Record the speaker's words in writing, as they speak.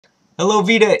Hello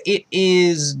VEDA, it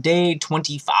is day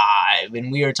 25,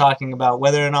 and we are talking about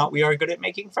whether or not we are good at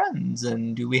making friends,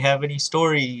 and do we have any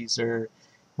stories, or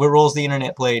what roles the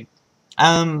internet played.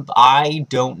 I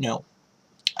don't know.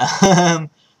 I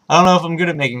don't know if I'm good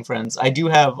at making friends. I do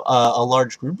have a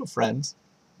large group of friends,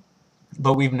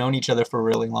 but we've known each other for a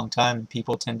really long time, and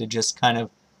people tend to just kind of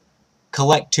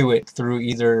collect to it through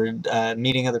either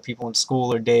meeting other people in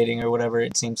school or dating or whatever.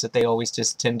 It seems that they always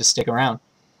just tend to stick around.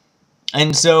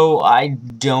 And so I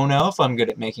don't know if I'm good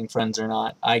at making friends or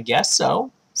not. I guess so,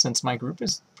 since my group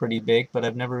is pretty big, but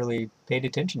I've never really paid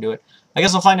attention to it. I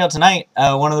guess I'll find out tonight.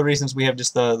 One of the reasons we have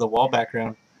just the wall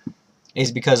background is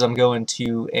because I'm going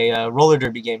to a roller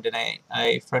derby game tonight.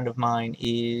 A friend of mine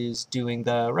is doing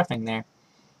the reffing there.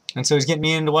 And so he's getting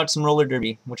me in to watch some roller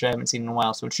derby, which I haven't seen in a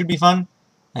while. So it should be fun.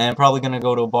 And I'm probably going to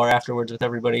go to a bar afterwards with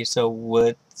everybody. So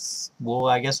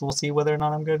I guess we'll see whether or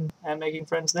not I'm good at making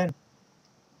friends then.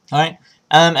 Alright,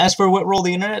 as for what role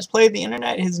the internet's played, the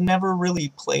internet has never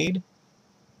really played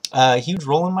a huge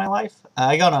role in my life.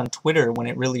 I got on Twitter when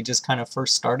it really just kind of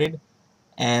first started,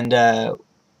 and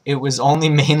it was only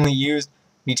mainly used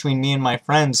between me and my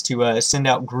friends to send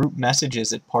out group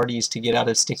messages at parties to get out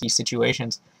of sticky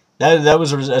situations. That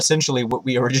was essentially what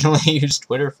we originally used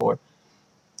Twitter for.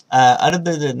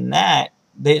 Other than that,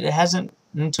 it hasn't,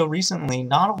 until recently,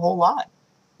 not a whole lot.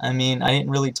 I mean, I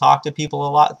didn't really talk to people a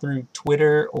lot through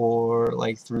Twitter or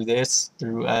like through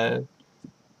vlogging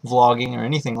or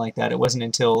anything like that. It wasn't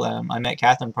until I met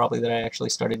Catherine probably that I actually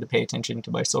started to pay attention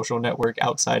to my social network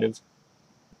outside of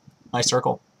my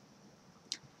circle.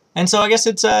 And so I guess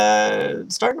it's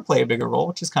starting to play a bigger role,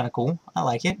 which is kind of cool. I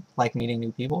like it. I like meeting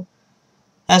new people.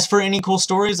 As for any cool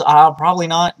stories, probably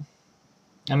not.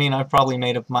 I mean, I've probably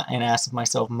made an ass of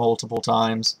myself multiple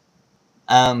times.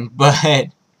 But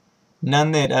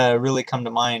none that really come to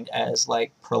mind as,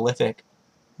 like, prolific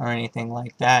or anything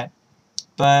like that.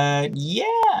 But,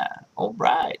 yeah,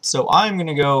 alright. So I'm going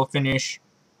to go finish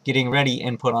getting ready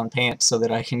and put on pants so that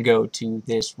I can go to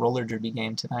this roller derby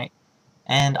game tonight.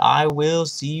 And I will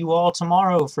see you all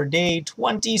tomorrow for day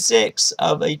 26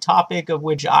 of a topic of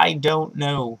which I don't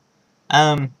know.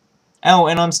 Oh,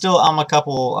 and I'm a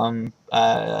couple,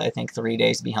 I think 3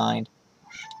 days behind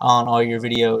on all your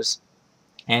videos.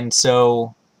 And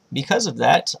so because of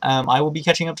that, I will be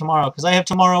catching up tomorrow, because I have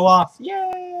tomorrow off.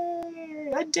 Yay!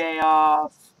 A day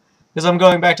off! Because I'm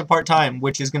going back to part-time,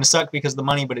 which is going to suck because of the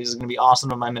money, but it is going to be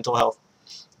awesome on my mental health.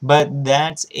 But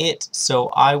that's it. So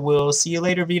I will see you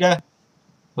later, VEDA.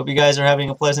 Hope you guys are having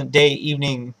a pleasant day,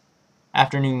 evening,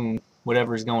 afternoon,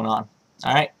 whatever is going on.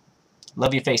 Alright?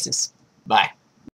 Love your faces. Bye.